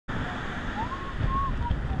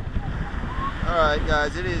Alright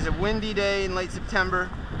guys, it is a windy day in late September.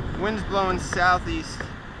 Wind's blowing southeast.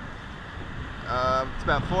 It's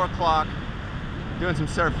about 4 o'clock. Doing some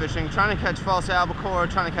surf fishing, trying to catch false albacore,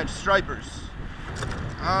 trying to catch stripers.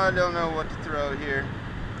 I don't know what to throw here.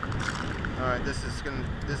 Alright, this is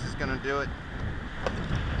gonna do it.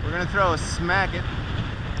 We're gonna throw a smack it.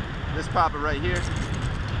 This popper right here.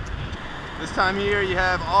 This time of year you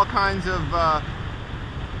have all kinds of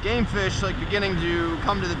game fish like beginning to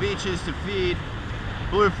come to the beaches to feed.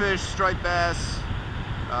 Bluefish, striped bass.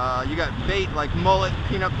 You got bait like mullet,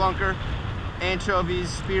 peanut bunker, anchovies,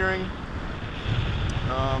 spearing.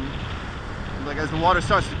 Like as the water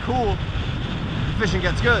starts to cool, the fishing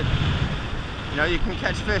gets good. You know, you can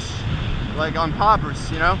catch fish like on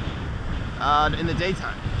poppers, you know, in the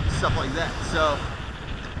daytime, stuff like that. So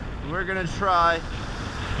we're gonna try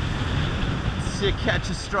to catch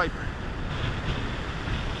a striper.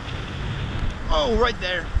 Oh, right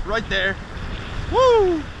there, right there.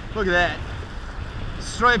 Woo! Look at that.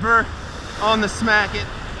 Striper on the smack it,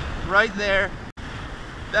 right there.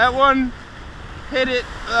 That one hit it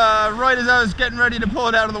right as I was getting ready to pull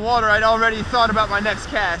it out of the water. I'd already thought about my next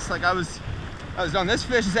cast. Like I was done. This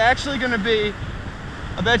fish is actually gonna be,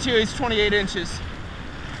 I bet you he's 28 inches.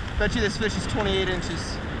 Bet you this fish is 28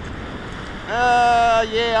 inches.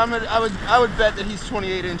 Yeah, I would bet that he's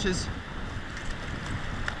 28 inches.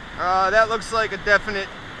 That looks like a definite,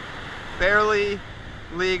 barely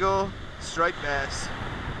legal striped bass.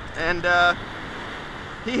 And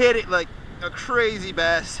he hit it like a crazy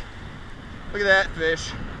bass. Look at that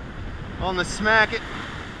fish on the smack it.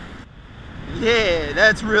 Yeah,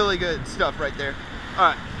 that's really good stuff right there. All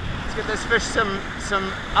right, let's get this fish some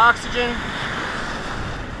oxygen.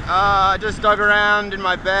 I just dug around in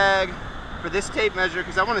my bag for this tape measure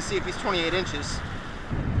because I want to see if he's 28 inches.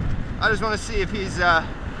 I just want to see if he's a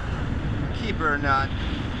keeper or not.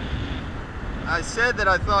 I said that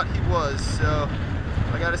I thought he was, so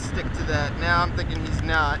I gotta stick to that. Now I'm thinking he's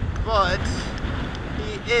not, but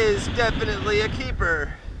he is definitely a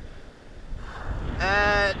keeper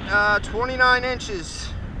at 29 inches.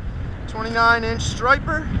 29-inch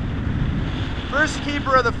striper. First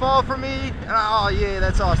keeper of the fall for me. Oh yeah,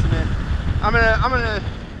 that's awesome, man. I'm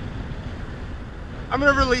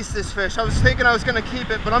gonna release this fish. I was thinking I was gonna keep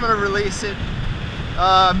it, but I'm gonna release it.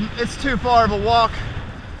 It's too far of a walk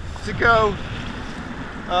to go.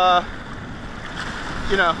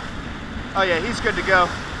 You know. Oh yeah, he's good to go.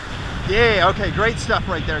 Yeah, okay, great stuff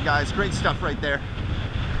right there, guys. Great stuff right there.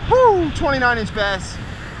 Woo, 29-inch bass.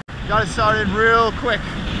 Got it started real quick.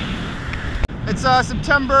 It's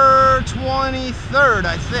September 23rd,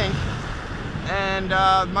 I think, and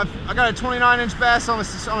I got a 29-inch bass on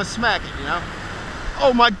a smack it, you know.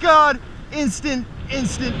 Oh my God! Instant.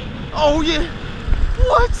 Oh yeah.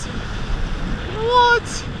 What?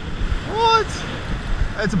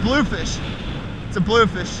 It's a bluefish. It's a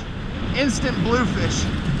bluefish. Instant bluefish.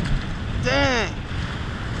 Dang.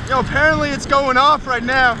 Yo, apparently it's going off right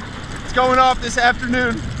now. It's going off this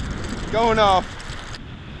afternoon. Going off.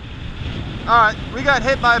 Alright, we got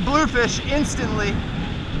hit by a bluefish instantly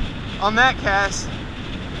on that cast.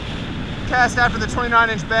 Cast after the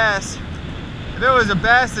 29-inch bass. If it was a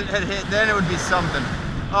bass that had hit, then it would be something.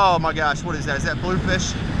 Oh my gosh, what is that? Is that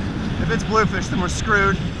bluefish? If it's bluefish, then we're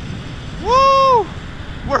screwed. Woo!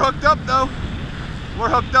 We're hooked up though. We're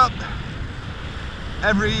hooked up.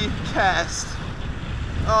 Every cast.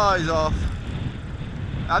 Oh, he's off.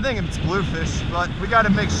 I think it's bluefish, but we gotta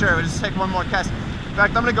make sure. We'll just take one more cast. In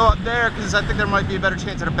fact, I'm gonna go up there because I think there might be a better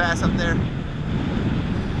chance at a bass up there.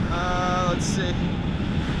 Let's see.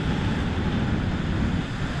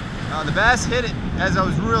 The bass hit it as I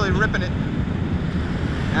was really ripping it.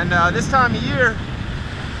 And this time of year,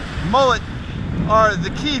 mullet are the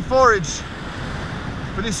key forage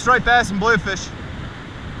for these striped bass and bluefish.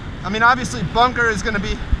 I mean, obviously bunker is gonna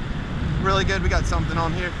be really good. We got something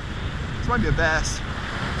on here. This might be a bass.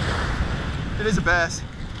 It is a bass.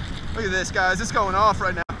 Look at this, guys. It's going off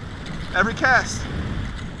right now. Every cast.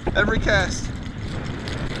 Every cast.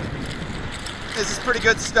 This is pretty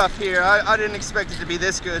good stuff here. I didn't expect it to be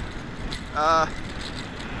this good.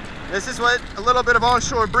 This is what a little bit of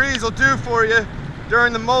onshore breeze will do for you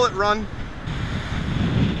during the mullet run.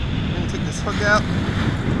 I'm gonna take this hook out.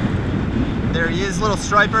 There he is, little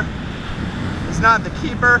striper. He's not the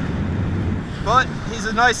keeper, but he's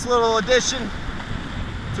a nice little addition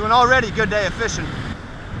to an already good day of fishing.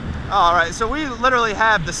 All right, so we literally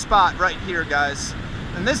have the spot right here, guys.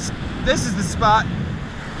 And this is the spot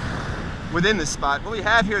within the spot. What we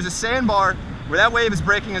have here is a sandbar where that wave is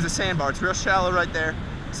breaking as a sandbar. It's real shallow right there.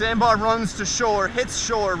 Sandbar runs to shore, hits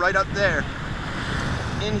shore right up there.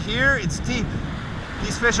 In here, it's deep.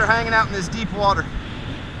 These fish are hanging out in this deep water.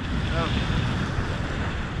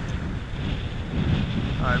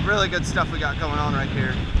 All right, really good stuff we got going on right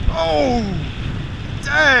here. Oh,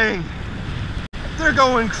 dang. They're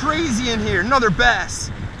going crazy in here. Another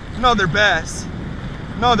bass, another bass,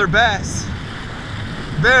 another bass.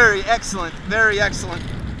 Very excellent, very excellent.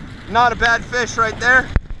 Not a bad fish right there.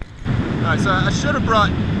 All right, so I should have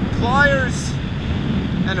brought pliers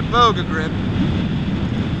and a boga grip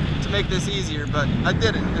to make this easier, but I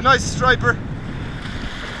didn't. A nice striper.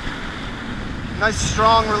 Nice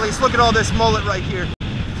strong release. Look at all this mullet right here.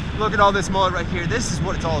 Look at all this mullet right here. This is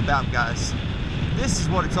what it's all about, guys. This is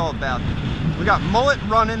what it's all about. We got mullet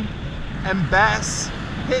running and bass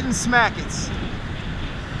hitting smackets.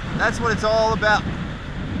 That's what it's all about.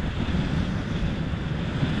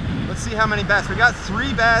 Let's see how many bass. We got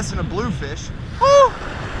 3 bass and a bluefish. Woo!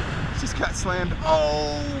 Just got slammed.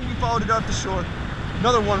 Oh, we followed it up the shore.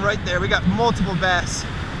 Another one right there. We got multiple bass.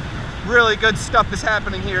 Really good stuff is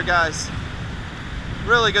happening here, guys.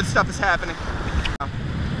 Really good stuff is happening.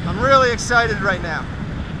 I'm really excited right now.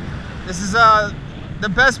 This is the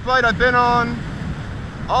best bite I've been on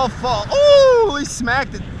all fall. Oh, he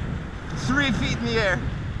smacked it 3 feet in the air.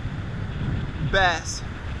 Bass.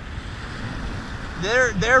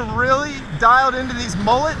 They're really dialed into these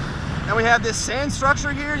mullet, and we have this sand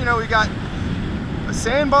structure here. You know, we got a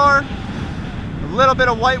sandbar, a little bit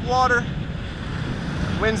of white water,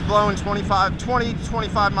 winds blowing 20 to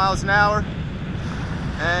 25 miles an hour,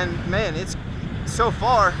 and man, it's so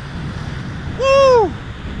far. Woo!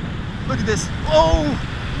 Look at this. Oh,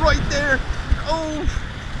 right there. Oh,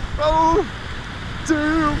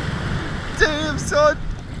 damn, son.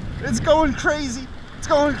 It's going crazy. It's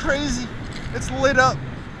going crazy. It's lit up.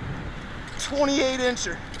 28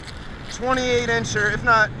 incher. 28 incher, if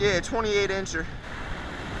not, yeah, 28 incher.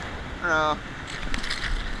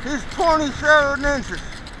 He's 27 inches.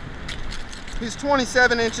 He's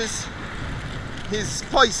 27 inches. He's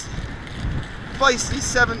feisty. Feisty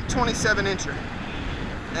 27 incher.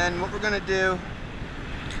 And what we're gonna do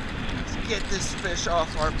is get this fish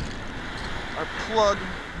off our plug.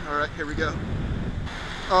 All right, here we go.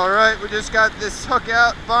 All right, we just got this hook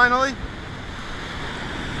out finally.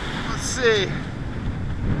 Let's see,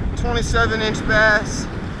 27-inch bass.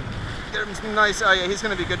 Get him some nice, oh yeah, he's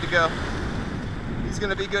gonna be good to go. He's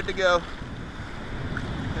gonna be good to go.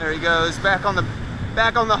 There he goes, back on the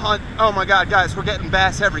hunt. Oh my God, guys, we're getting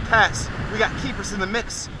bass every cast. We got keepers in the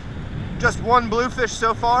mix. Just one bluefish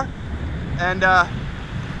so far, and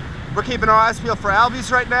we're keeping our eyes peeled for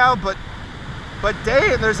albies right now, but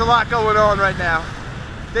damn, there's a lot going on right now.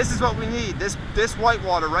 This is what we need. This white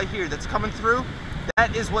water right here that's coming through,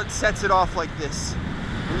 that is what sets it off like this.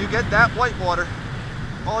 When you get that white water,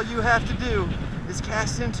 all you have to do is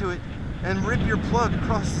cast into it and rip your plug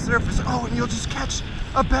across the surface. Oh, and you'll just catch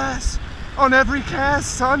a bass on every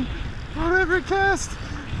cast, son. On every cast,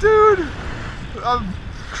 dude.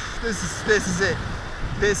 This is it.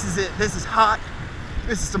 This is it. This is hot.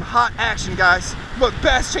 This is some hot action, guys. Look,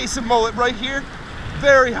 bass chasing mullet right here.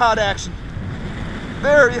 Very hot action.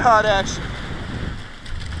 Very hot action.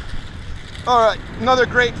 All right, another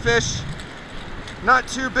great fish. Not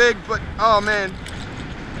too big, but oh man,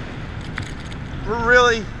 we're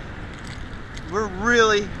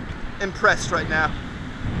really impressed right now.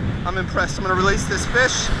 I'm impressed. I'm gonna release this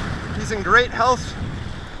fish. He's in great health.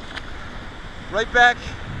 Right back.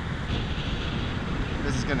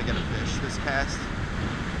 This is gonna get a fish. This cast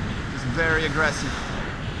is very aggressive.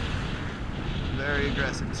 Very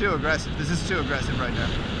aggressive. Too aggressive. This is too aggressive right now.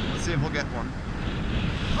 Let's see if we'll get one.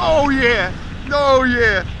 Oh yeah! Oh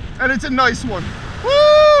yeah! And it's a nice one.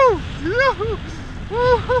 Woo!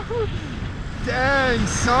 Woo! Dang,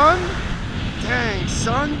 son! Dang,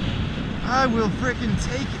 son! I will frickin'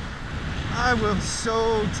 take it. I will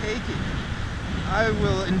so take it. I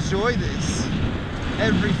will enjoy this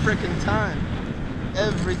every frickin' time.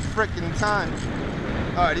 Every frickin' time.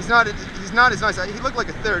 All right, he's not as nice. He looked like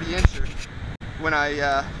a 30-incher when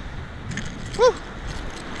I whew.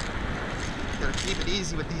 Gotta keep it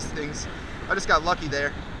easy with these things. I just got lucky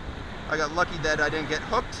there. I got lucky that I didn't get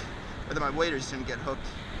hooked, or that my waders didn't get hooked.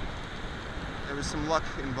 There was some luck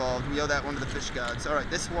involved. We owe that one to the fish gods. All right,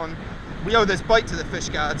 this one, we owe this bite to the fish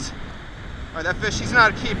gods. All right, that fish, he's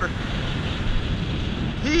not a keeper.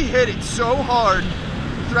 He hit it so hard,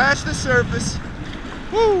 thrashed the surface.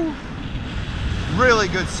 Woo! Really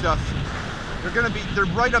good stuff. They're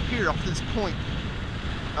right up here, off this point.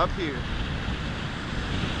 Up here.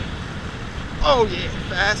 Oh yeah,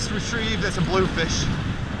 fast retrieve. That's a bluefish.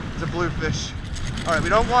 It's a bluefish. All right, we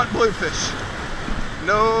don't want bluefish.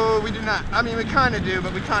 No, we do not. I mean, we kind of do,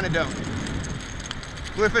 but we kind of don't.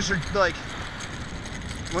 Bluefish are like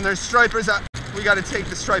when there's stripers, we got to take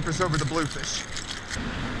the stripers over the bluefish.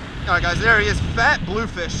 All right, guys, there he is, fat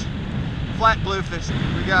bluefish, flat bluefish.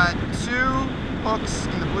 We got 2 hooks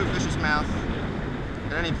in the bluefish's mouth.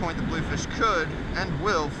 At any point, the bluefish could and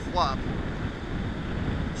will flop.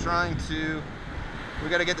 We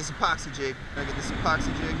got to get this epoxy jig.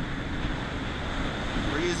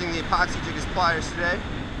 We're using the epoxy jig as pliers today.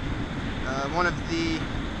 One of the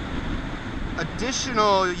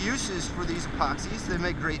additional uses for these epoxies, they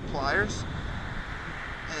make great pliers.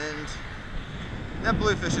 And that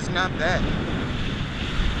bluefish is not bad.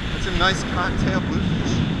 It's a nice cottontail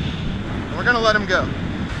bluefish. And we're gonna let him go.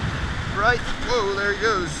 Right, whoa, there he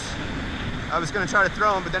goes. I was gonna try to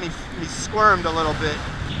throw him, but then he squirmed a little bit.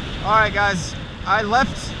 All right, guys, I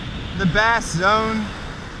left the bass zone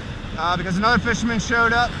because another fisherman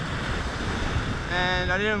showed up,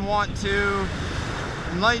 and I didn't want to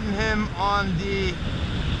enlighten him on the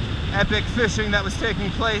epic fishing that was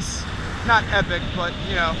taking place. Not epic, but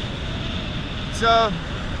you know. So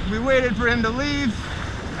we waited for him to leave,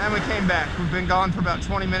 and we came back. We've been gone for about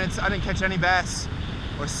 20 minutes. I didn't catch any bass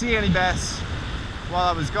or see any bass while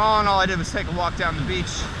I was gone. All I did was take a walk down the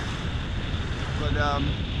beach. But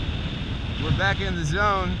we're back in the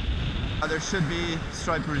zone. There should be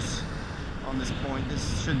stripers on this point.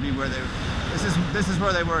 This should be where this is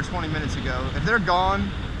where they were 20 minutes ago. If they're gone,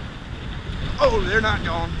 oh, they're not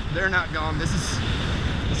gone. They're not gone. This is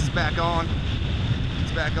back on.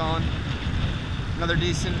 It's back on. Another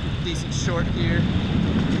decent short here.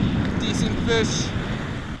 Decent fish.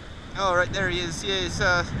 Oh, right there he is. He is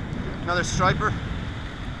another striper.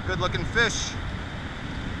 Good looking fish.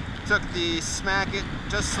 Took the smack it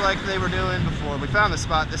just like they were doing before. We found the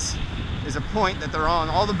spot. This is a point that they're on.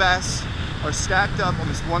 All the bass are stacked up on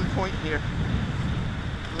this one point here.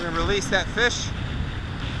 We're gonna release that fish.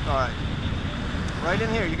 All right, right in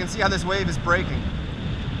here. You can see how this wave is breaking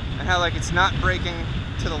and how like it's not breaking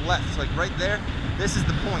to the left. Like right there, this is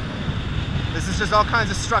the point. This is just all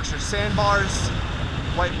kinds of structure, sandbars,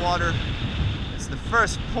 white water. It's the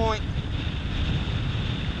first point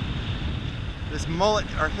this mullet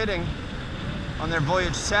are hitting on their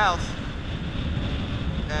voyage south.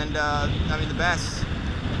 And I mean the bass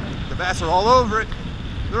are all over it.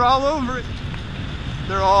 They're all over it.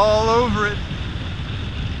 They're all over it.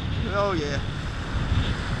 Oh yeah.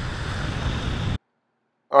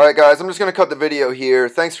 Alright guys, I'm just going to cut the video here.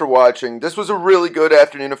 Thanks for watching. This was a really good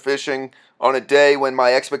afternoon of fishing on a day when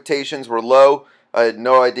my expectations were low. I had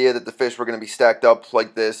no idea that the fish were going to be stacked up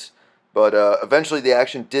like this. But eventually the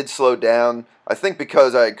action did slow down. I think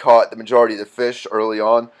because I had caught the majority of the fish early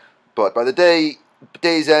on. But by the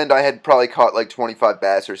day's end, I had probably caught like 25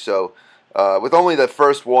 bass or so. With only the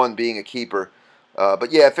first one being a keeper.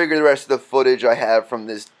 But yeah, I figured the rest of the footage I have from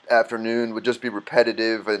this afternoon would just be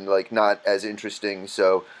repetitive and like not as interesting.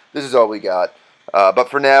 So this is all we got. But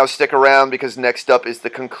for now, stick around because next up is the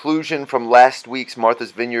conclusion from last week's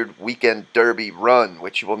Martha's Vineyard Weekend Derby run,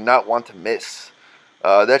 which you will not want to miss.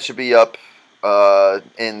 That should be up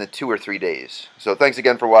in the 2 or 3 days. So thanks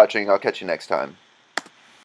again for watching. I'll catch you next time.